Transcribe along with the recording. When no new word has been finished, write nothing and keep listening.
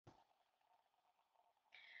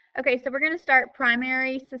Okay, so we're going to start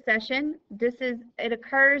primary succession. It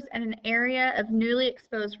occurs in an area of newly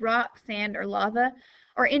exposed rock, sand, or lava,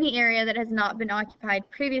 or any area that has not been occupied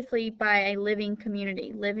previously by a living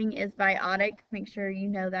community. Living is biotic. Make sure you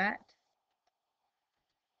know that.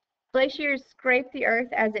 Glaciers scrape the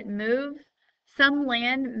earth as it moves. Some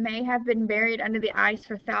land may have been buried under the ice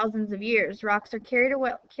for thousands of years. Rocks are carried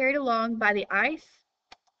along by the ice.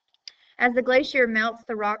 As the glacier melts,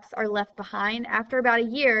 the rocks are left behind. After about a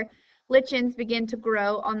year, lichens begin to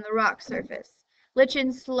grow on the rock surface.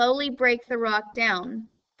 Lichens slowly break the rock down.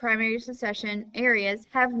 Primary succession areas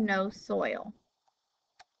have no soil.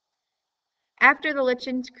 After the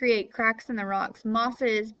lichens create cracks in the rocks,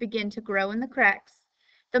 mosses begin to grow in the cracks.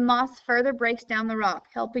 The moss further breaks down the rock,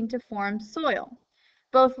 helping to form soil.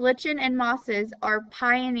 Both lichen and mosses are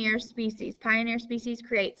pioneer species. Pioneer species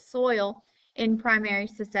create soil in primary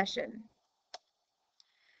succession.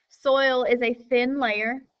 Soil is a thin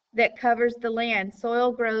layer that covers the land.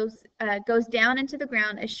 Soil goes down into the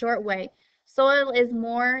ground a short way. Soil is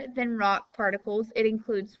more than rock particles. It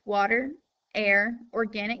includes water, air,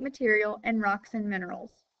 organic material, and rocks and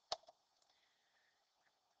minerals.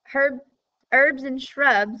 Herbs and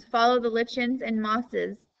shrubs follow the lichens and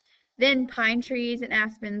mosses. Then pine trees and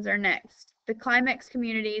aspens are next. The climax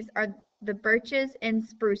communities are the birches and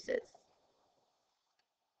spruces.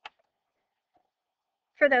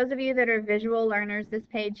 For those of you that are visual learners, this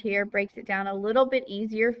page here breaks it down a little bit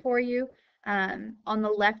easier for you. On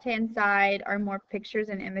the left-hand side are more pictures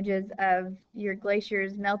and images of your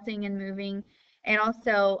glaciers melting and moving, and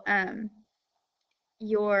also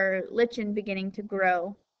your lichen beginning to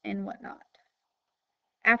grow and whatnot.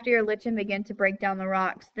 After your lichen begin to break down the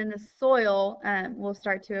rocks, then the soil will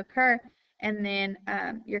start to occur, and then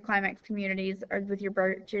your climax communities with your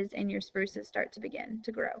birches and your spruces start to begin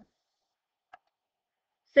to grow.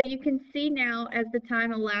 So you can see now as the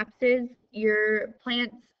time elapses, your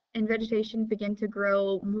plants and vegetation begin to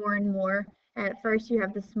grow more and more. At first you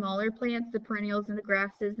have the smaller plants, the perennials and the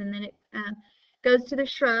grasses, and then it goes to the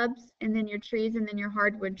shrubs, and then your trees, and then your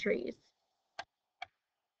hardwood trees.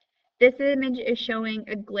 This image is showing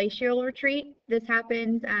a glacial retreat. This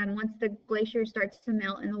happens once the glacier starts to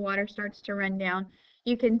melt and the water starts to run down.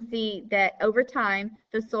 You can see that over time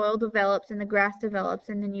the soil develops and the grass develops,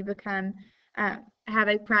 and then you become have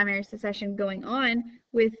a primary succession going on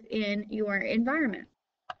within your environment.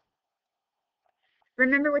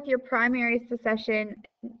 Remember, with your primary succession,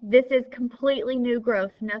 this is completely new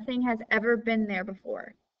growth. Nothing has ever been there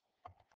before.